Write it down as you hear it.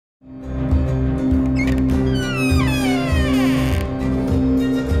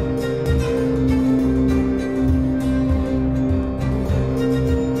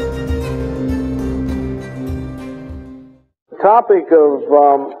topic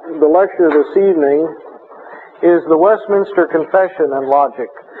of the lecture this evening is the Westminster Confession and Logic.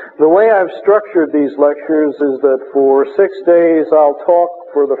 The way I've structured these lectures is that for 6 days I'll talk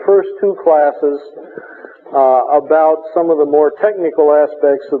for the first 2 classes about some of the more technical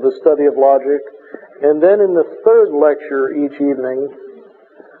aspects of the study of logic, and then in the 3rd lecture each evening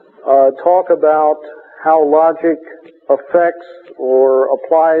talk about how logic affects or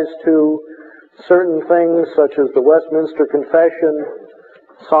applies to certain things such as the Westminster Confession,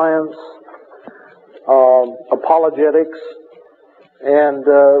 science, apologetics, and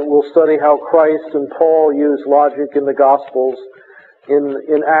we'll study how Christ and Paul use logic in the Gospels,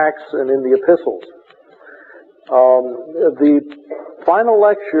 in Acts, and in the Epistles. The final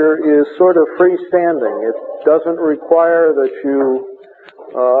lecture is sort of freestanding. It doesn't require that you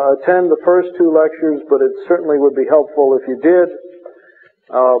attend the first 2 lectures, but it certainly would be helpful if you did.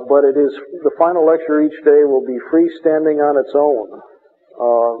 But it is the final lecture each day will be freestanding on its own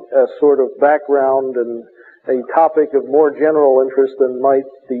as sort of background and a topic of more general interest than might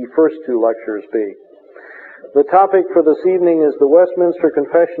the first 2 lectures be. The topic for this evening is the Westminster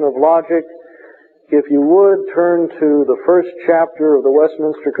Confession of Logic. If you would turn to the first chapter of the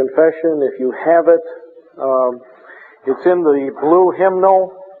Westminster Confession, if you have it, it's in the blue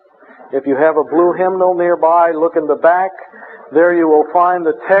hymnal. If you have a blue hymnal nearby, look in the back. There you will find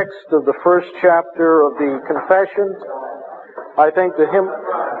the text of the first chapter of the Confession. I think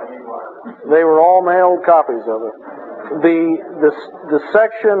they were all mailed copies of it. The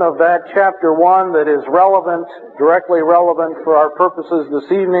section of that chapter 1 that is relevant, directly relevant for our purposes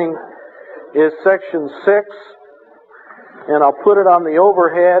this evening, is section 6, and I'll put it on the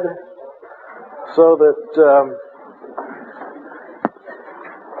overhead so that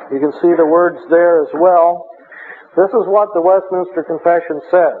you can see the words there as well. This is what the Westminster Confession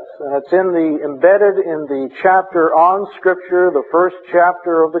says, and it's embedded in the chapter on Scripture, the first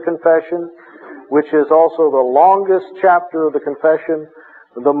chapter of the Confession, which is also the longest chapter of the Confession,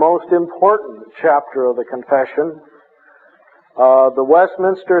 the most important chapter of the Confession. The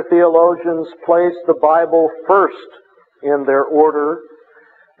Westminster theologians place the Bible first in their order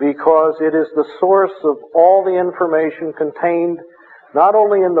because it is the source of all the information contained not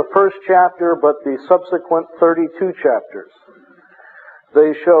only in the first chapter, but the subsequent 32 chapters.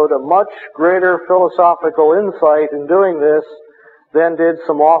 They showed a much greater philosophical insight in doing this than did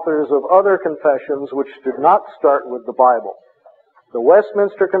some authors of other confessions which did not start with the Bible. The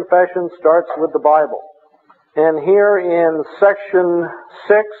Westminster Confession starts with the Bible. And here in section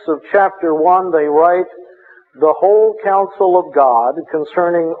 6 of chapter 1, they write, "The whole counsel of God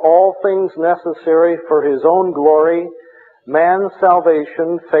concerning all things necessary for His own glory, man's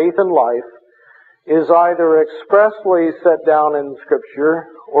salvation, faith, and life, is either expressly set down in Scripture,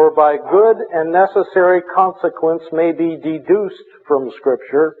 or by good and necessary consequence may be deduced from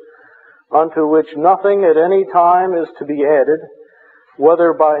Scripture, unto which nothing at any time is to be added,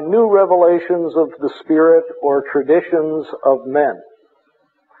 whether by new revelations of the Spirit or traditions of men."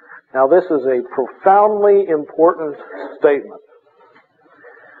 Now this is a profoundly important statement.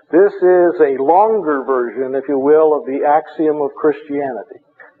 This is a longer version, if you will, of the axiom of Christianity.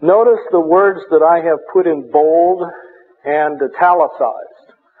 Notice the words that I have put in bold and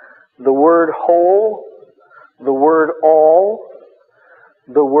italicized. The word whole, the word all,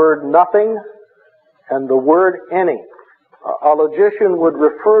 the word nothing, and the word any. A logician would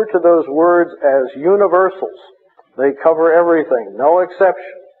refer to those words as universals. They cover everything, no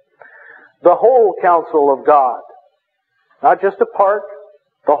exception. The whole counsel of God, not just a part,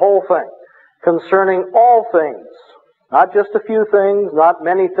 the whole thing, concerning all things, not just a few things, not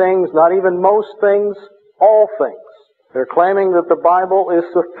many things, not even most things, all things. They're claiming that the Bible is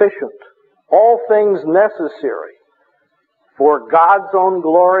sufficient. All things necessary for God's own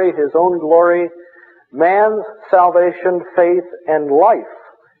glory, His own glory, man's salvation, faith, and life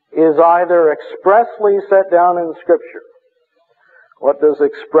is either expressly set down in Scripture. What does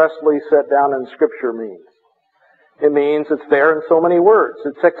expressly set down in Scripture mean? It means it's there in so many words.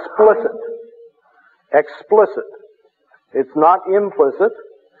 It's explicit. Explicit. It's not implicit.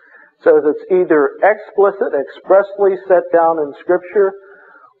 It says it's either explicit, expressly set down in Scripture,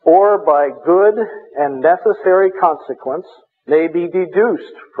 or by good and necessary consequence may be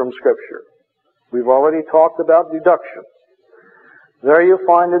deduced from Scripture. We've already talked about deduction. There you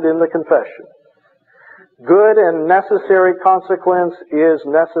find it in the confession. Good and necessary consequence is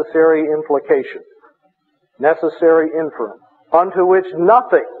necessary implication. Necessary inference, unto which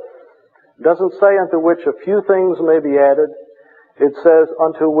nothing, it doesn't say unto which a few things may be added, it says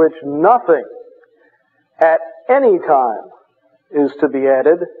unto which nothing at any time is to be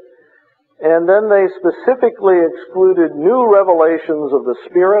added, And then they specifically excluded new revelations of the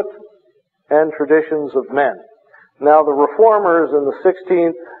Spirit and traditions of men. Now, the Reformers in the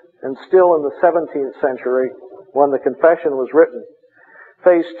 16th and still in the 17th century, when the Confession was written,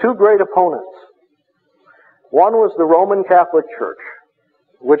 faced two great opponents. One was the Roman Catholic Church,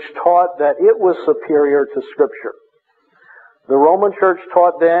 which taught that it was superior to Scripture. The Roman Church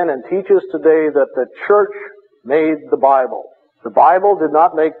taught then and teaches today that the Church made the Bible. The Bible did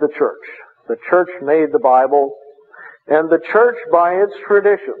not make the Church. The Church made the Bible, and the Church, by its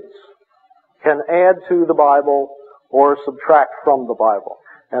traditions, can add to the Bible or subtract from the Bible.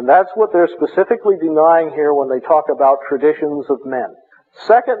 And that's what they're specifically denying here when they talk about traditions of men.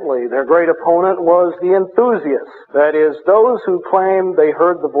 Secondly, their great opponent was the enthusiasts, that is, those who claimed they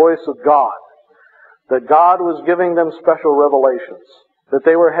heard the voice of God, that God was giving them special revelations, that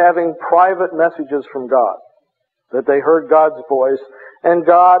they were having private messages from God, that they heard God's voice, and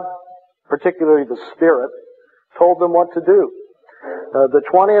God, particularly the Spirit, told them what to do. The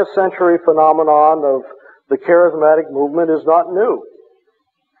 20th century phenomenon of the charismatic movement is not new.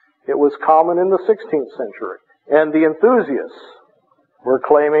 It was common in the 16th century. And the enthusiasts were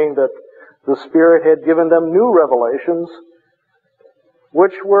claiming that the Spirit had given them new revelations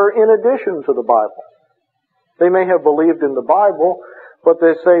which were in addition to the Bible. They may have believed in the Bible, but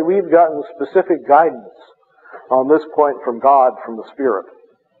they say we've gotten specific guidance on this point from God, from the Spirit.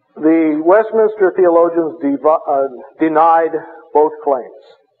 The Westminster theologians denied both claims.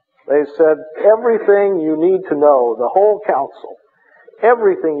 They said everything you need to know, the whole counsel,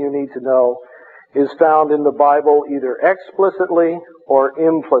 everything you need to know is found in the Bible either explicitly or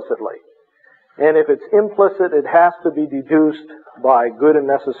implicitly. And if it's implicit, it has to be deduced by good and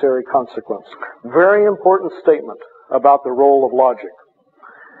necessary consequence. Very important statement about the role of logic.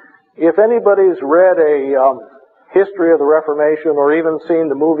 If anybody's read a history of the Reformation or even seen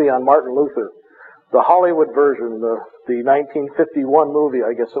the movie on Martin Luther, the Hollywood version, the 1951 movie,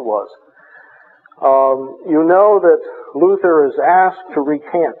 I guess it was, you know that Luther is asked to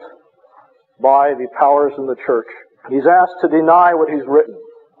recant by the powers in the church. He's asked to deny what he's written,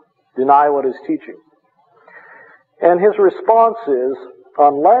 deny what he's teaching. And his response is,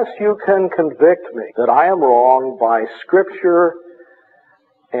 unless you can convict me that I am wrong by Scripture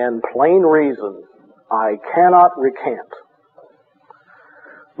and plain reason, I cannot recant.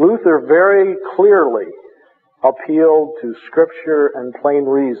 Luther very clearly appealed to Scripture and plain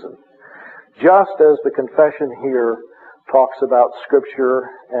reason, just as the confession here talks about Scripture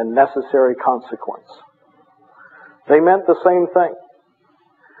and necessary consequence. They meant the same thing.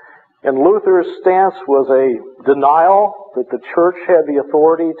 And Luther's stance was a denial that the church had the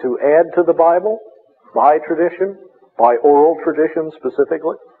authority to add to the Bible by tradition, by oral tradition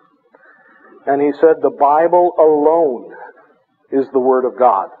specifically. And he said the Bible alone is the Word of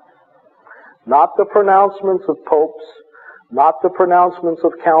God. Not the pronouncements of popes, not the pronouncements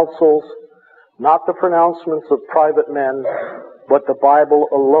of councils, not the pronouncements of private men, but the Bible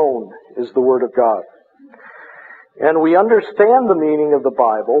alone is the Word of God. And we understand the meaning of the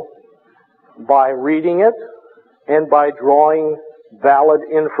Bible by reading it and by drawing valid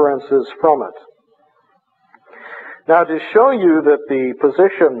inferences from it. Now, to show you that the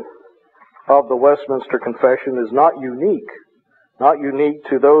position of the Westminster Confession is not unique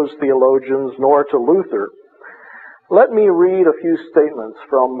to those theologians nor to Luther, let me read a few statements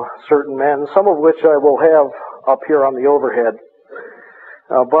from certain men, some of which I will have up here on the overhead.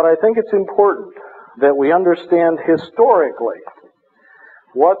 But I think it's important that we understand historically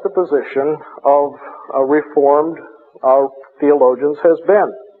what the position of Reformed theologians has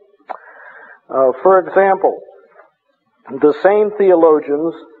been. For example, the same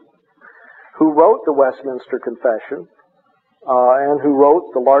theologians who wrote the Westminster Confession and who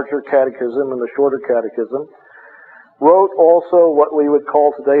wrote the larger catechism and the shorter catechism wrote also what we would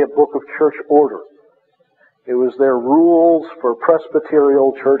call today a book of church order. It was their rules for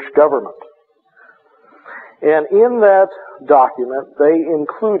Presbyterial church government. And in that document, they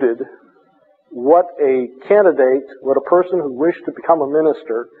included what a candidate, what a person who wished to become a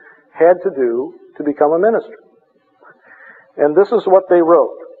minister had to do to become a minister. And this is what they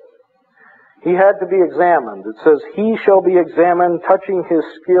wrote. He had to be examined. It says, he shall be examined touching his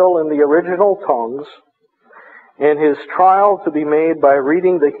skill in the original tongues, and his trial to be made by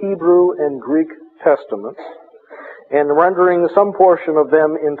reading the Hebrew and Greek Testaments, and rendering some portion of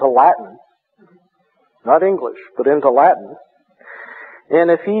them into Latin, not English, but into Latin. And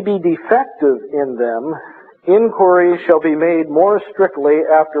if he be defective in them, inquiry shall be made more strictly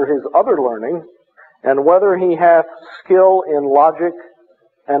after his other learning, and whether he hath skill in logic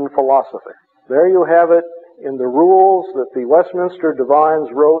and philosophy. There you have it in the rules that the Westminster divines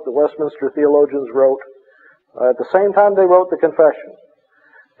wrote, the Westminster theologians wrote, at the same time they wrote the confession.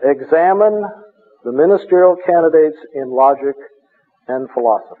 Examine the ministerial candidates in logic and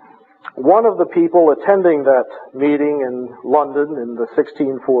philosophy. One of the people attending that meeting in London in the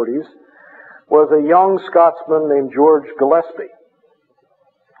 1640s was a young Scotsman named George Gillespie.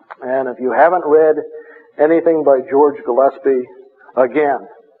 And if you haven't read anything by George Gillespie, again,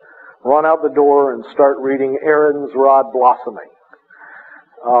 run out the door and start reading Aaron's Rod Blossoming.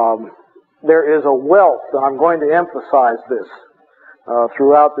 There is a wealth, and I'm going to emphasize this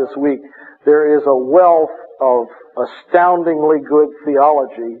throughout this week, there is a wealth of astoundingly good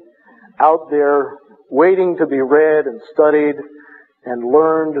theology out there waiting to be read and studied and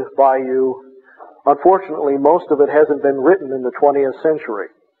learned by you. Unfortunately, most of it hasn't been written in the 20th century.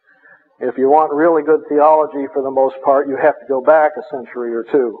 If you want really good theology, for the most part, you have to go back a century or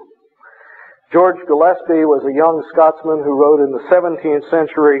two. George Gillespie was a young Scotsman who wrote in the 17th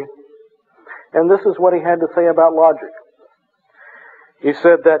century, and this is what he had to say about logic. He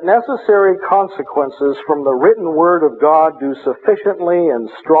said that necessary consequences from the written word of God do sufficiently and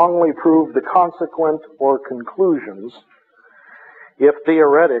strongly prove the consequent or conclusions, if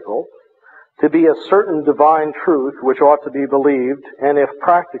theoretical, to be a certain divine truth which ought to be believed, and if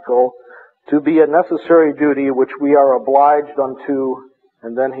practical, to be a necessary duty which we are obliged unto,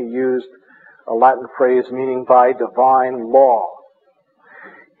 and then he used a Latin phrase meaning by divine law.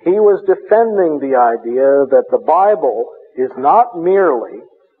 He was defending the idea that the Bible is not merely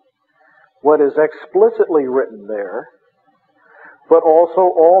what is explicitly written there, but also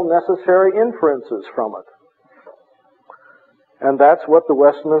all necessary inferences from it. And that's what the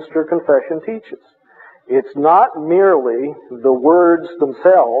Westminster Confession teaches. It's not merely the words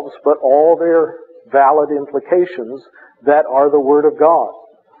themselves, but all their valid implications that are the Word of God.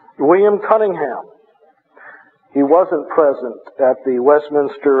 William Cunningham, he wasn't present at the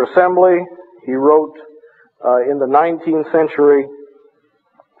Westminster Assembly. He wrote in the 19th century,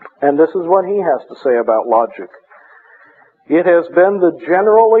 and this is what he has to say about logic. It has been the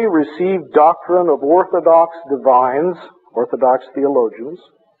generally received doctrine of Orthodox divines, Orthodox theologians,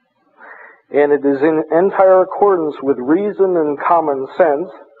 and it is in entire accordance with reason and common sense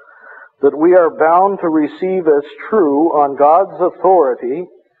that we are bound to receive as true on God's authority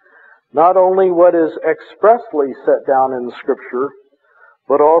not only what is expressly set down in Scripture,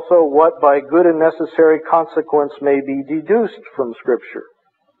 but also what by good and necessary consequence may be deduced from Scripture.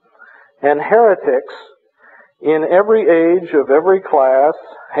 And heretics in every age of every class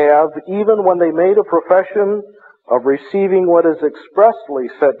have, even when they made a profession of receiving what is expressly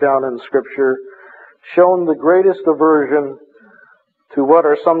set down in Scripture, shown the greatest aversion to what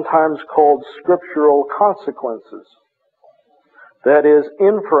are sometimes called scriptural consequences. That is,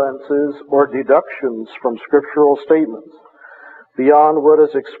 inferences or deductions from scriptural statements beyond what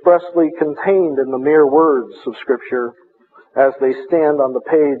is expressly contained in the mere words of Scripture as they stand on the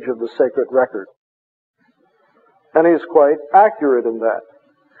page of the sacred record. And he's quite accurate in that.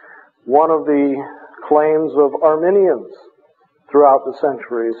 One of the claims of Arminians throughout the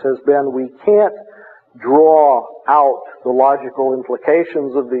centuries has been we can't draw out the logical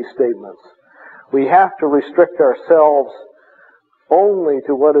implications of these statements. We have to restrict ourselves only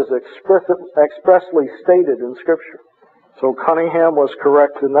to what is expressly stated in Scripture. So Cunningham was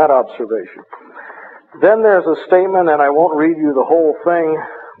correct in that observation. Then there's a statement, and I won't read you the whole thing,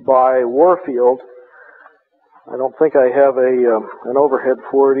 by Warfield. I don't think I have an overhead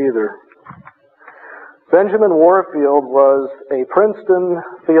for it either. Benjamin Warfield was a Princeton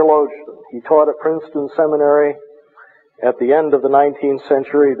theologian. He taught at Princeton Seminary at the end of the 19th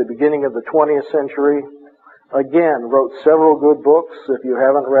century, the beginning of the 20th century. Again, wrote several good books. If you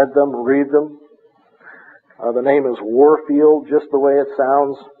haven't read them, read them. The name is Warfield, just the way it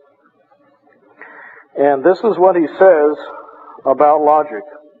sounds. And this is what he says about logic.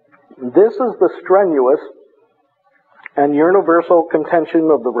 This is the strenuous and universal contention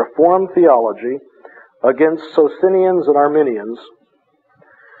of the Reformed theology against Socinians and Arminians,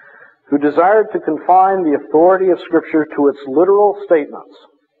 who desired to confine the authority of Scripture to its literal statements.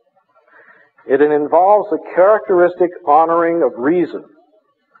 It involves a characteristic honoring of reason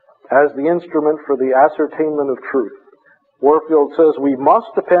as the instrument for the ascertainment of truth. Warfield says we must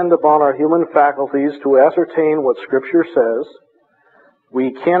depend upon our human faculties to ascertain what Scripture says.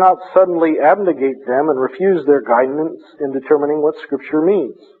 We cannot suddenly abnegate them and refuse their guidance in determining what Scripture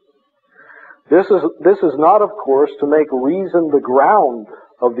means. This is not, of course, to make reason the ground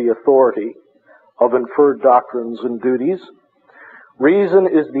of the authority of inferred doctrines and duties. Reason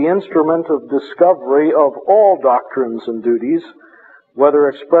is the instrument of discovery of all doctrines and duties, whether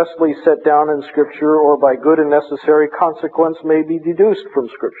expressly set down in Scripture or by good and necessary consequence, may be deduced from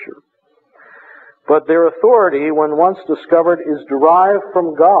Scripture. But their authority, when once discovered, is derived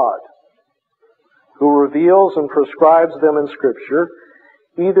from God, who reveals and prescribes them in Scripture,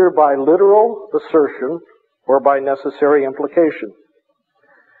 either by literal assertion or by necessary implication.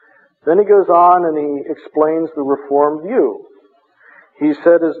 Then he goes on and he explains the Reformed view. He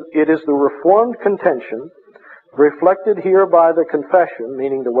said it is the Reformed contention, reflected here by the confession,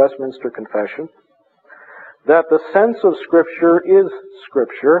 meaning the Westminster Confession, that the sense of Scripture is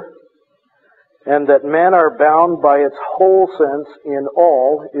Scripture, and that men are bound by its whole sense in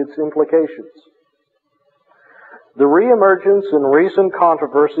all its implications. The reemergence in recent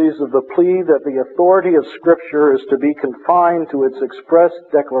controversies of the plea that the authority of Scripture is to be confined to its express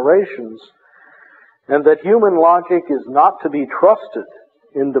declarations, and that human logic is not to be trusted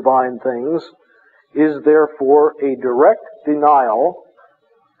in divine things, is therefore a direct denial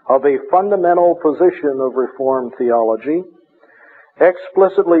of a fundamental position of Reformed theology,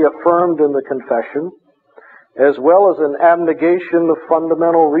 explicitly affirmed in the Confession, as well as an abnegation of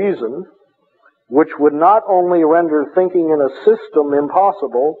fundamental reason, which would not only render thinking in a system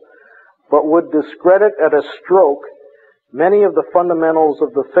impossible, but would discredit at a stroke many of the fundamentals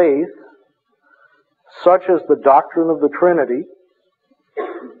of the faith, such as the doctrine of the Trinity,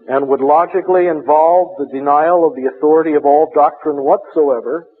 and would logically involve the denial of the authority of all doctrine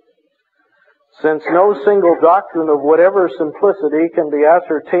whatsoever, since no single doctrine of whatever simplicity can be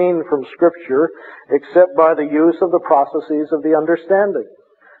ascertained from Scripture except by the use of the processes of the understanding.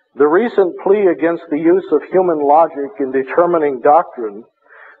 The recent plea against the use of human logic in determining doctrine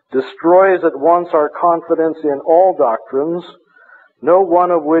destroys at once our confidence in all doctrines, no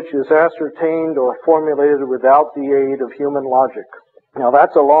one of which is ascertained or formulated without the aid of human logic. Now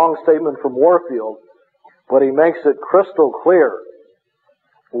that's a long statement from Warfield, but he makes it crystal clear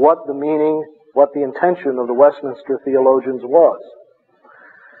what the meaning, what the intention of the Westminster theologians was.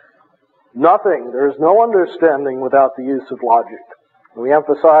 There is no understanding without the use of logic. We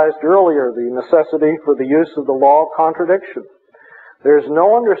emphasized earlier the necessity for the use of the law of contradiction. There's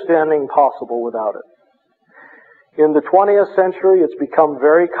no understanding possible without it. In the 20th century, it's become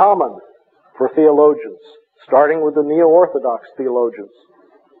very common for theologians, starting with the neo-Orthodox theologians,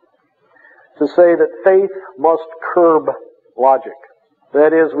 to say that faith must curb logic.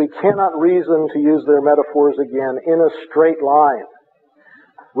 That is, we cannot reason, to use their metaphors again, in a straight line.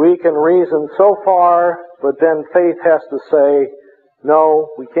 We can reason so far, but then faith has to say, no,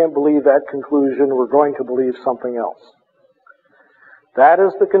 we can't believe that conclusion, we're going to believe something else. That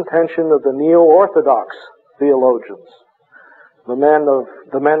is the contention of the neo-Orthodox theologians. The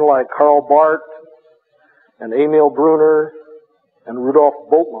men like Karl Barth and Emil Brunner and Rudolf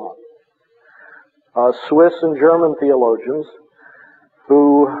Bultmann, Swiss and German theologians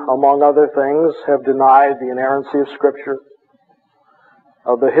who, among other things, have denied the inerrancy of Scripture,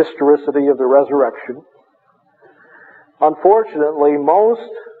 of the historicity of the resurrection. Unfortunately,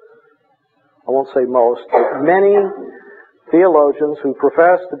 many theologians who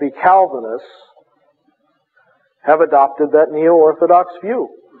profess to be Calvinists have adopted that neo-Orthodox view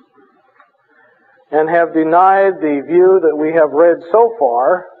and have denied the view that we have read so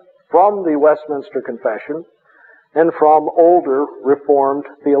far from the Westminster Confession and from older Reformed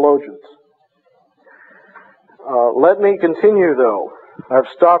theologians. Let me continue, though. I've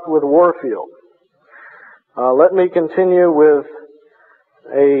stopped with Warfield. Let me continue with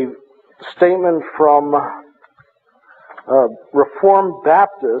a statement from a Reformed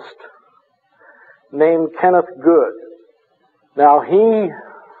Baptist named Kenneth Good. Now, the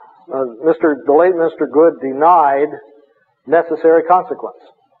late Mr. Good denied necessary consequence.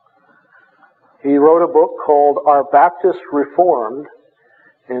 He wrote a book called Are Baptists Reformed?,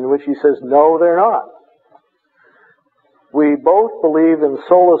 in which he says, no, they're not. We both believe in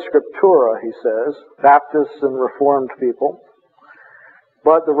sola scriptura, he says, Baptists and Reformed people.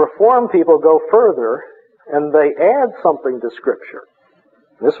 But the Reformed people go further, and they add something to Scripture.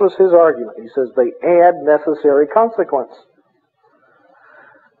 This was his argument. He says they add necessary consequence.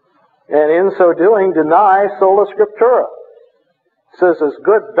 And in so doing, deny sola scriptura. He says, as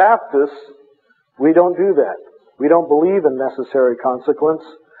good Baptists, we don't do that. We don't believe in necessary consequence.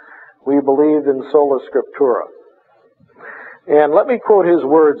 We believe in sola scriptura. And let me quote his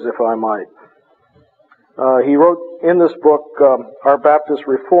words, if I might. He wrote in this book, Are Baptists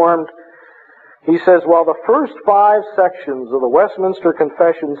Reformed? He says, while the first 5 sections of the Westminster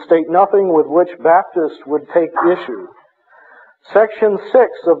Confession state nothing with which Baptists would take issue, Section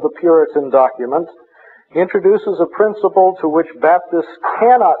 6 of the Puritan document introduces a principle to which Baptists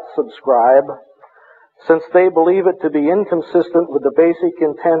cannot subscribe, since they believe it to be inconsistent with the basic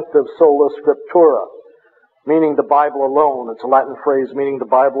intent of sola scriptura, meaning the Bible alone. It's a Latin phrase meaning the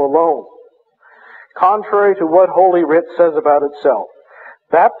Bible alone. Contrary to what Holy Writ says about itself.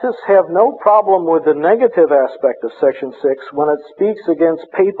 Baptists have no problem with the negative aspect of Section 6 when it speaks against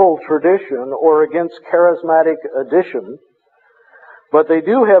papal tradition or against charismatic addition, but they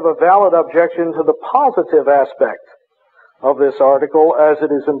do have a valid objection to the positive aspect of this article as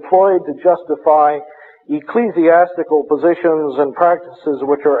it is employed to justify ecclesiastical positions and practices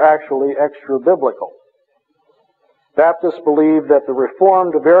which are actually extra-biblical. Baptists believe that the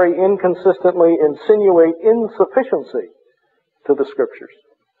Reformed very inconsistently insinuate insufficiency to the Scriptures.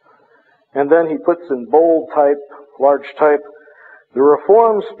 And then he puts in bold type, large type, the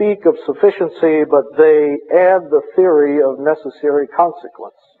Reformed speak of sufficiency, but they add the theory of necessary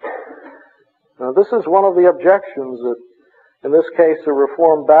consequence. Now, this is one of the objections that, in this case, a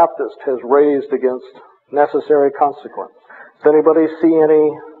Reformed Baptist has raised against necessary consequence. Does anybody see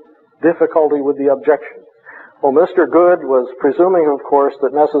any difficulty with the objection? Well, Mr. Good was presuming, of course,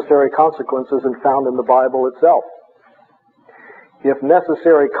 that necessary consequence isn't found in the Bible itself. If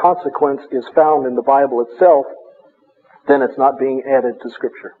necessary consequence is found in the Bible itself, then it's not being added to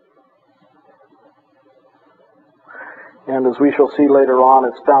Scripture. And as we shall see later on,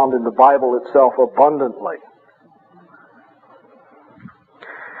 it's found in the Bible itself abundantly.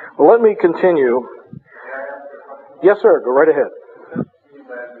 Well, let me continue. Yes, sir, go right ahead. It seems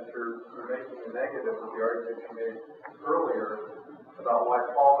that you're making a negative of the argument you made earlier about why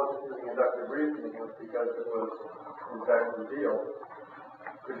Paul was using inductive reasoning was because it was, in fact, revealed.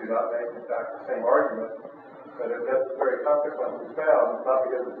 Could you not make, in fact, the same argument that if necessary consequence is found, it's not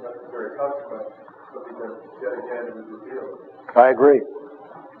because it's necessary consequence, but because, yet again, it is revealed? I agree.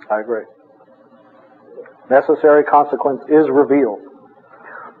 Necessary consequence is revealed.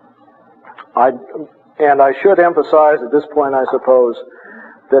 And I should emphasize at this point, I suppose,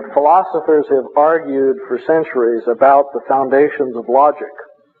 that philosophers have argued for centuries about the foundations of logic.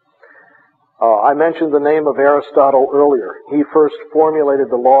 I mentioned the name of Aristotle earlier. He first formulated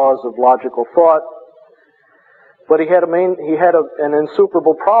the laws of logical thought, but he had an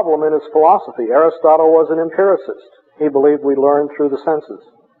insuperable problem in his philosophy. Aristotle was an empiricist. He believed we learn through the senses.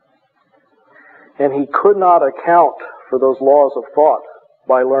 And he could not account for those laws of thought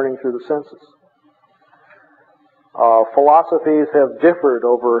by learning through the senses. Philosophies have differed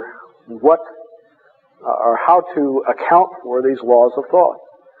over what or how to account for these laws of thought.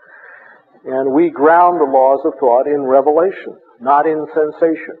 And we ground the laws of thought in revelation, not in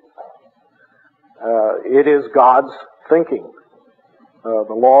sensation. It is God's thinking.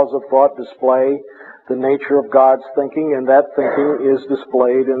 The laws of thought display the nature of God's thinking, and that thinking is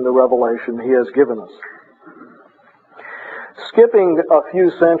displayed in the revelation He has given us. Skipping a few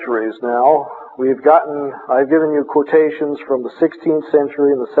centuries now, I've given you quotations from the 16th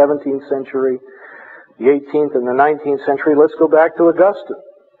century and the 17th century, the 18th and the 19th century. Let's go back to Augustine.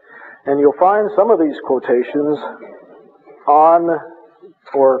 And you'll find some of these quotations on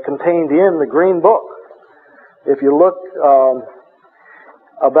or contained in the Green Book. If you look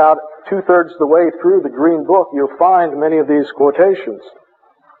about two-thirds of the way through the Green Book, you'll find many of these quotations.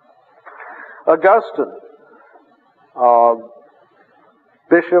 Augustine,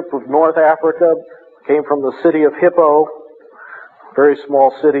 Bishop of North Africa, came from the city of Hippo, very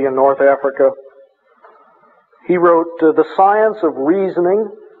small city in North Africa. He wrote, "The science of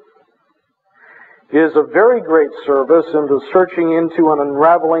reasoning is a very great service into searching into and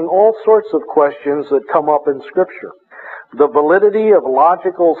unraveling all sorts of questions that come up in Scripture. The validity of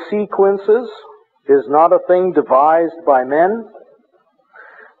logical sequences is not a thing devised by men,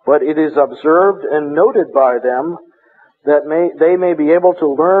 but it is observed and noted by them that they may be able to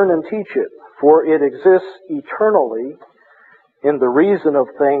learn and teach it, for it exists eternally in the reason of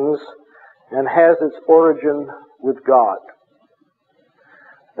things and has its origin with God."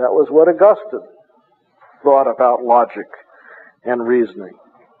 That was what Augustine thought about logic and reasoning.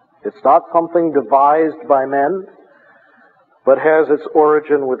 It's not something devised by men, but has its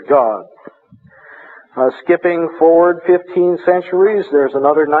origin with God. Skipping forward 15 centuries, there's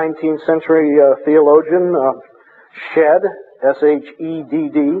another 19th century theologian, Shedd,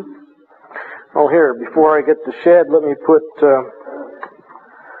 S-H-E-D-D. Oh, here, before I get to Shedd, let me put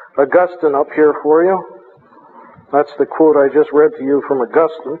Augustine up here for you. That's the quote I just read to you from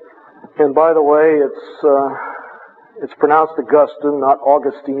Augustine. And by the way, it's pronounced Augustine, not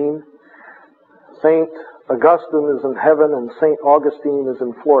Augustine. Saint Augustine is in heaven and Saint Augustine is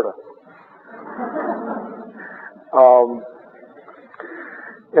in Florida.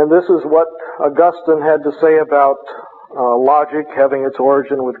 And this is what Augustine had to say about logic having its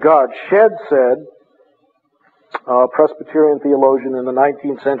origin with God. Shedd said, Presbyterian theologian in the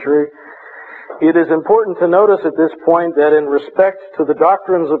 19th century. It is important to notice at this point that in respect to the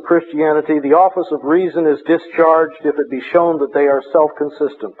doctrines of Christianity, the office of reason is discharged if it be shown that they are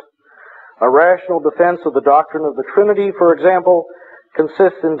self-consistent. A rational defense of the doctrine of the Trinity, for example,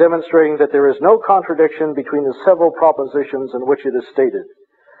 consists in demonstrating that there is no contradiction between the several propositions in which it is stated.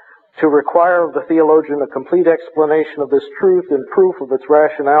 To require of the theologian a complete explanation of this truth and proof of its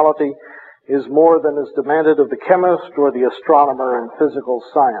rationality is more than is demanded of the chemist or the astronomer in physical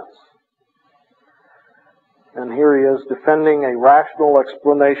science. And here he is defending a rational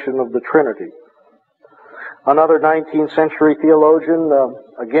explanation of the Trinity. Another 19th century theologian,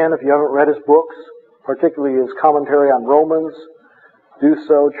 again, if you haven't read his books, particularly his commentary on Romans, do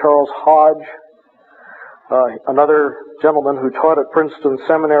so, Charles Hodge. Another gentleman who taught at Princeton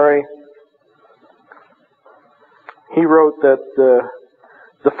Seminary, he wrote that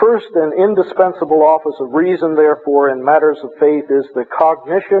the first and indispensable office of reason, therefore, in matters of faith is the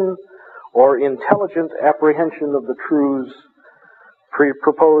cognition or intelligent apprehension of the truths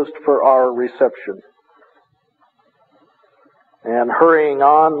proposed for our reception. And hurrying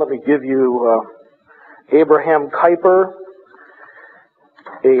on, let me give you Abraham Kuyper,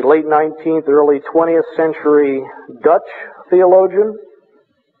 a late 19th, early 20th century Dutch theologian.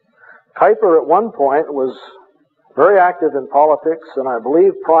 Kuyper at one point was very active in politics and I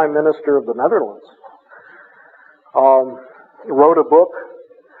believe Prime Minister of the Netherlands. Wrote a book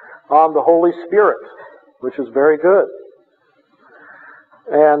on the Holy Spirit, which is very good.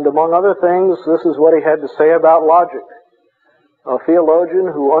 And among other things, this is what he had to say about logic. A theologian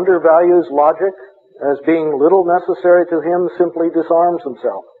who undervalues logic as being little necessary to him simply disarms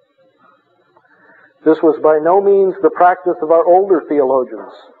himself. This was by no means the practice of our older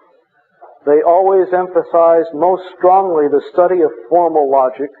theologians. They always emphasized most strongly the study of formal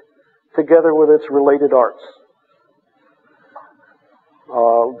logic together with its related arts.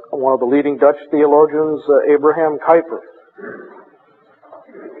 One of the leading Dutch theologians, Abraham Kuyper.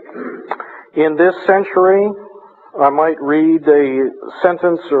 In this century, I might read a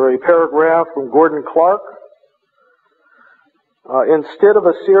sentence or a paragraph from Gordon Clark. Instead of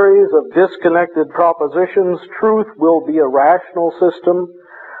a series of disconnected propositions, truth will be a rational system,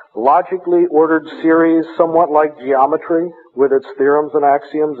 logically ordered series, somewhat like geometry, with its theorems and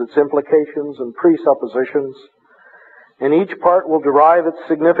axioms, its implications and presuppositions. And each part will derive its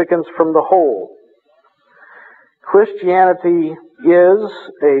significance from the whole. Christianity is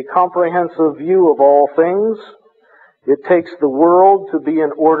a comprehensive view of all things. It takes the world to be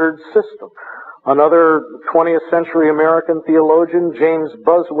an ordered system. Another 20th century American theologian, James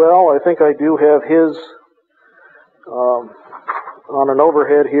Buswell, I think I do have his on an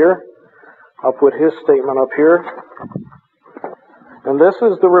overhead here. I'll put his statement up here. And this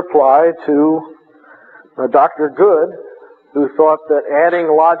is the reply to Dr. Good, who thought that adding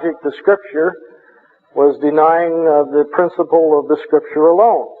logic to Scripture was denying the principle of the Scripture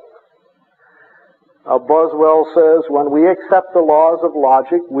alone. Boswell says, when we accept the laws of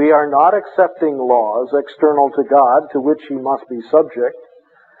logic, we are not accepting laws external to God to which he must be subject,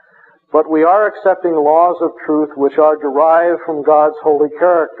 but we are accepting laws of truth which are derived from God's holy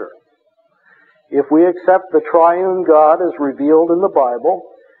character. If we accept the triune God as revealed in the Bible,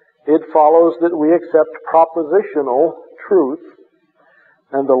 it follows that we accept propositional truth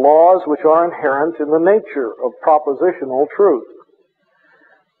and the laws which are inherent in the nature of propositional truth.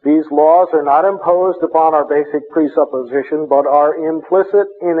 These laws are not imposed upon our basic presupposition, but are implicit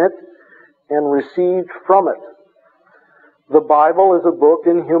in it and received from it. The Bible is a book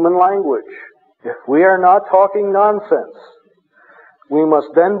in human language. If we are not talking nonsense, we must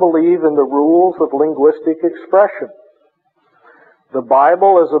then believe in the rules of linguistic expression. The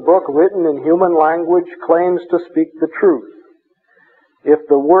Bible, as a book written in human language, claims to speak the truth. If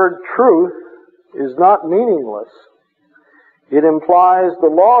the word truth is not meaningless, it implies the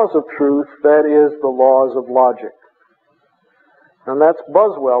laws of truth, that is, the laws of logic. And that's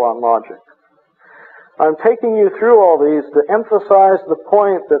Buswell on logic. I'm taking you through all these to emphasize the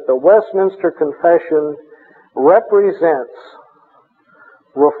point that the Westminster Confession represents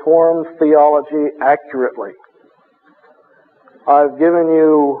Reformed theology accurately. I've given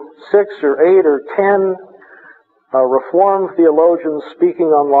you 6 or 8 or 10 Reformed theologians speaking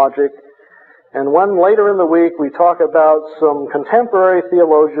on logic, and when later in the week we talk about some contemporary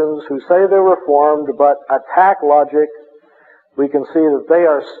theologians who say they're Reformed but attack logic, we can see that they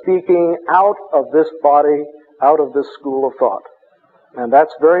are speaking out of this body, out of this school of thought. And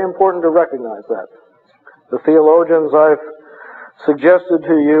that's very important to recognize that. The theologians I've suggested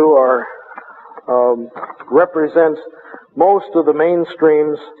to you represent most of the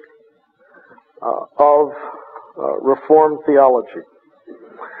mainstreams of Reformed theology.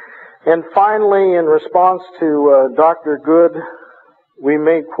 And finally, in response to Dr. Good, we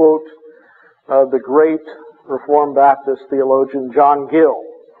may quote the great Reformed Baptist theologian John Gill.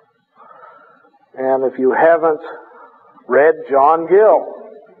 And if you haven't read John Gill,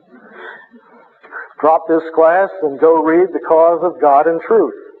 drop this class and go read The Cause of God and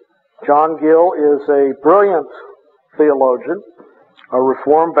Truth. John Gill is a brilliant theologian, a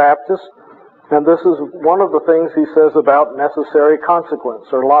Reformed Baptist, and this is one of the things he says about necessary consequence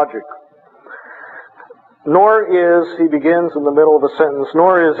or logic. Nor is, he begins in the middle of a sentence,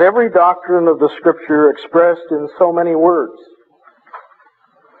 nor is every doctrine of the Scripture expressed in so many words.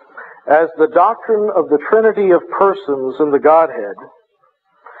 As the doctrine of the Trinity of persons in the Godhead,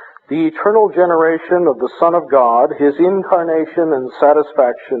 the eternal generation of the Son of God, His incarnation and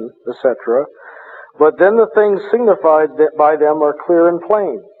satisfaction, etc., but then the things signified by them are clear and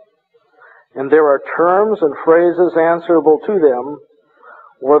plain, and there are terms and phrases answerable to them,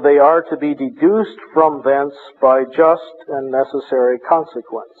 or they are to be deduced from thence by just and necessary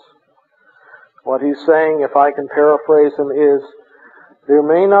consequence. What he's saying, if I can paraphrase him, is there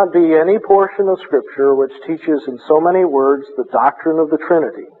may not be any portion of Scripture which teaches in so many words the doctrine of the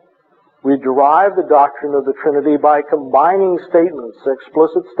Trinity. We derive the doctrine of the Trinity by combining statements,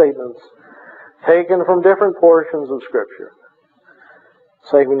 explicit statements, taken from different portions of Scripture.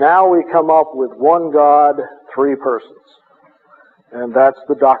 Saying now we come up with one God, three persons. And that's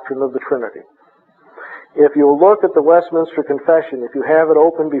the doctrine of the Trinity. If you look at the Westminster Confession, if you have it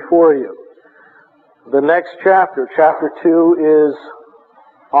open before you, the next chapter, chapter 2, is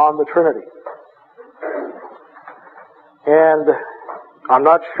on the Trinity. And I'm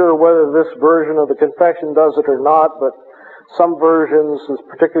not sure whether this version of the Confession does it or not, but some versions,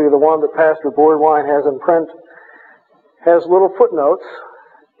 particularly the one that Pastor Boardwine has in print, has little footnotes,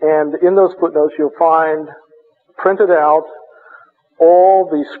 and in those footnotes you'll find printed out all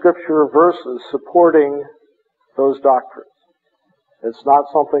the Scripture verses supporting those doctrines. It's not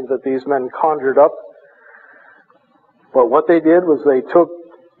something that these men conjured up, but what they did was they took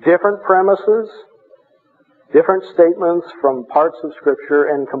different premises, different statements from parts of Scripture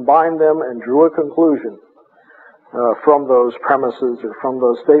and combined them and drew a conclusion from those premises or from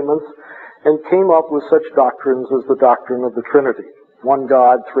those statements and came up with such doctrines as the doctrine of the Trinity. One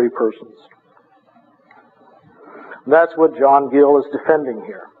God, three persons. That's what John Gill is defending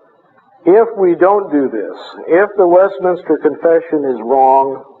here. If we don't do this, if the Westminster Confession is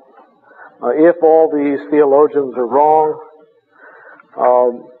wrong, if all these theologians are wrong,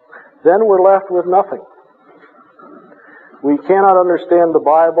 then we're left with nothing. We cannot understand the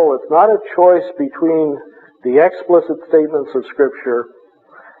Bible. It's not a choice between the explicit statements of Scripture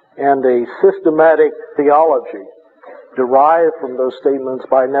and a systematic theology derived from those statements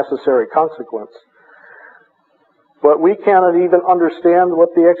by necessary consequence. But we cannot even understand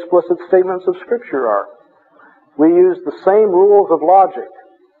what the explicit statements of Scripture are. We use the same rules of logic,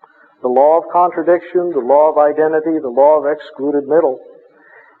 the law of contradiction, the law of identity, the law of excluded middle,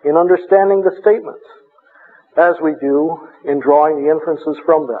 in understanding the statements, as we do in drawing the inferences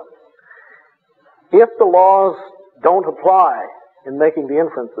from them. If the laws don't apply in making the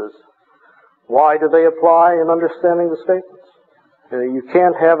inferences, why do they apply in understanding the statements? You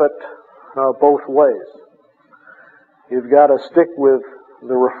can't have it both ways. You've got to stick with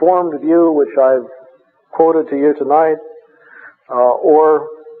the Reformed view, which I've quoted to you tonight, or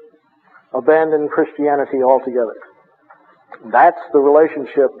abandon Christianity altogether. That's the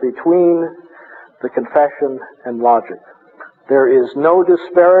relationship between the confession and logic. There is no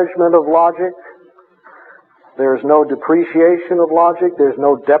disparagement of logic. There's no depreciation of logic. There's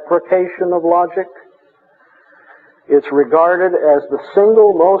no deprecation of logic. It's regarded as the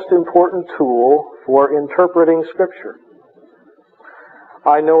single most important tool for interpreting Scripture.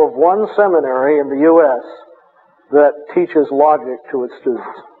 I know of one seminary in the U.S. that teaches logic to its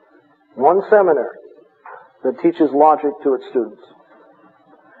students. One seminary that teaches logic to its students.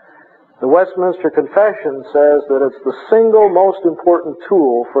 The Westminster Confession says that it's the single most important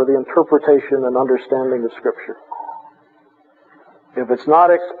tool for the interpretation and understanding of Scripture. If it's not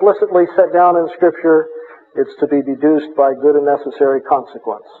explicitly set down in Scripture, it's to be deduced by good and necessary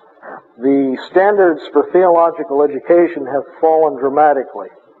consequence. The standards for theological education have fallen dramatically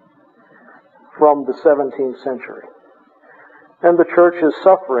from the 17th century. And the church is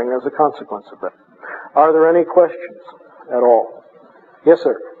suffering as a consequence of that. Are there any questions at all? Yes,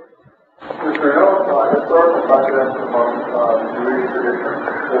 sir. Is there no historical precedent among Jewish tradition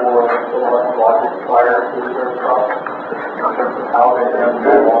for logic prior to the church process in terms of how they handled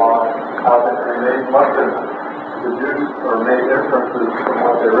the law, how they must have deduced or made inferences from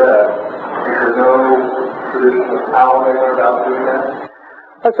what they read? Is there no tradition of how they went about doing that?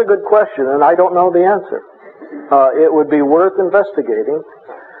 That's a good question, and I don't know the answer. It would be worth investigating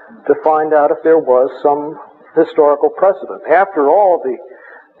to find out if there was some historical precedent. After all,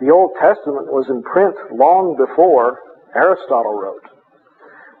 the Old Testament was in print long before Aristotle wrote.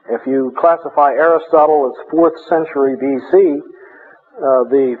 If you classify Aristotle as 4th century BC,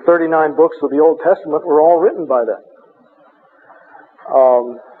 the 39 books of the Old Testament were all written by then.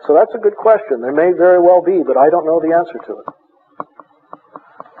 So that's a good question. There may very well be, but I don't know the answer to it.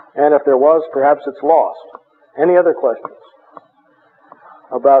 And if there was, perhaps it's lost. Any other questions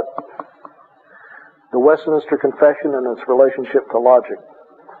about the Westminster Confession and its relationship to logic?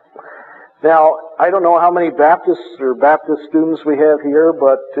 Now, I don't know how many Baptists or Baptist students we have here,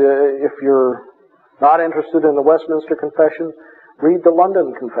 but if you're not interested in the Westminster Confession, read the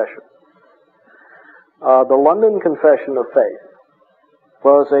London Confession. The London Confession of Faith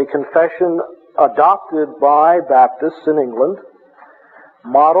was a confession adopted by Baptists in England,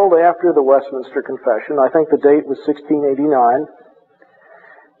 modeled after the Westminster Confession. I think the date was 1689,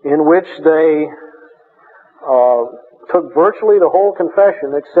 in which they took virtually the whole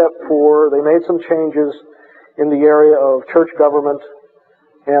confession, except for they made some changes in the area of church government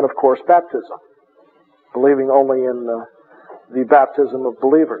and, of course, baptism, believing only in the baptism of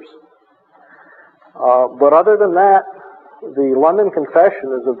believers. But other than that, the London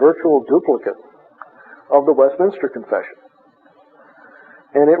Confession is a virtual duplicate of the Westminster Confession.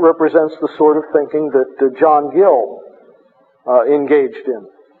 And it represents the sort of thinking that John Gill engaged in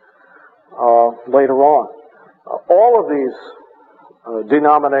later on. All of these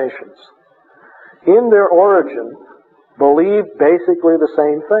denominations, in their origin, believed basically the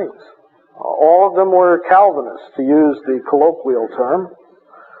same things. All of them were Calvinists, to use the colloquial term,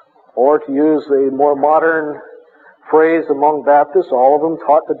 or to use the more modern phrase among Baptists, all of them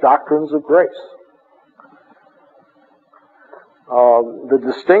taught the doctrines of grace. The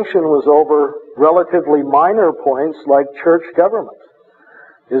distinction was over relatively minor points like church government.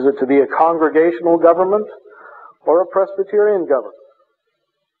 Is it to be a congregational government or a Presbyterian government?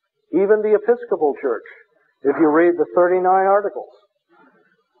 Even the Episcopal Church, if you read the 39 articles,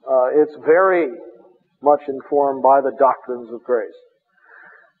 it's very much informed by the doctrines of grace.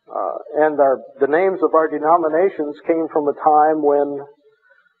 And the names of our denominations came from a time when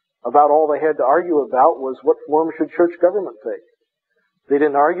about all they had to argue about was what form should church government take. They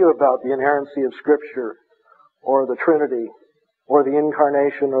didn't argue about the inerrancy of Scripture or the Trinity or the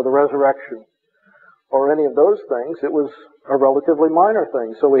Incarnation or the Resurrection or any of those things. It was a relatively minor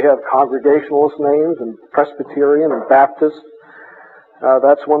thing. So we have Congregationalist names and Presbyterian and Baptist.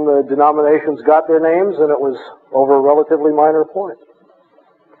 That's when the denominations got their names, and it was over a relatively minor point.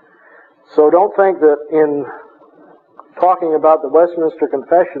 So don't think that in talking about the Westminster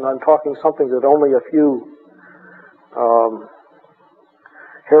Confession, I'm talking something that only a few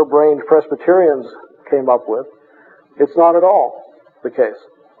harebrained Presbyterians came up with. It's not at all the case.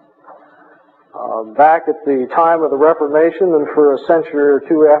 Back at the time of the Reformation and for a century or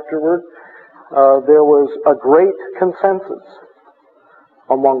two afterward, there was a great consensus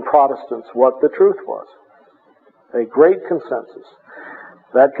among Protestants what the truth was. A great consensus.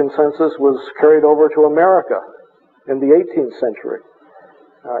 That consensus was carried over to America in the 18th century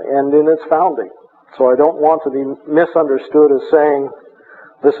and in its founding. So I don't want to be misunderstood as saying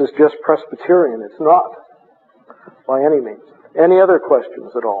this is just Presbyterian. It's not, by any means. Any other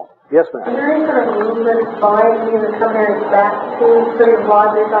questions at all? Yes, ma'am. Is there any sort of movement by the seminaries back to sort of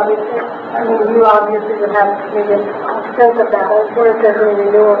logic, obviously? I mean, you obviously would have maybe a sense of that. I was wondering if there's any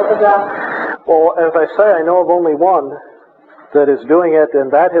renewal of that. Well, as I say, I know of only one that is doing it,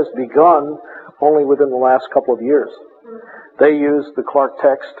 and that has begun only within the last couple of years. They use the Clark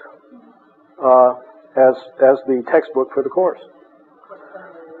text as the textbook for the course.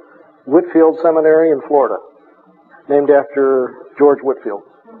 Whitfield Seminary in Florida, named after George Whitfield.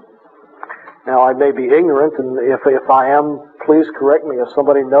 Now, I may be ignorant, and if I am, please correct me. If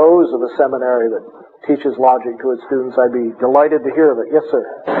somebody knows of a seminary that teaches logic to its students, I'd be delighted to hear of it. Yes, sir.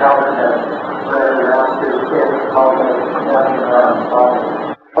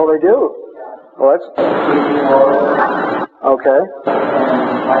 Oh, they do? Oh, that's... Okay.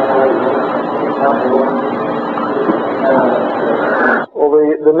 Well,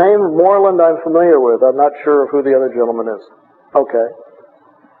 the name Moreland I'm familiar with. I'm not sure who the other gentleman is. Okay.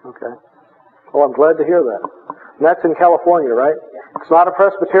 Okay. Well, I'm glad to hear that. And that's in California, right? It's not a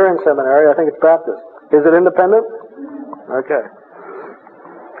Presbyterian seminary. I think it's Baptist. Is it independent? Okay.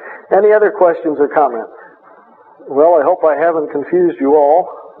 Any other questions or comments? Well, I hope I haven't confused you all.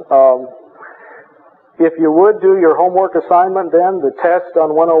 If you would do your homework assignment then, the test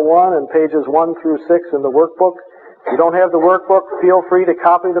on 101 and pages 1 through 6 in the workbook. If you don't have the workbook, feel free to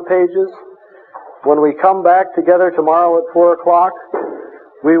copy the pages. When we come back together tomorrow at 4 o'clock,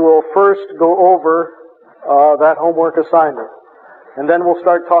 we will first go over that homework assignment. And then we'll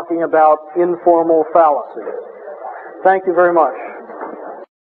start talking about informal fallacy. Thank you very much.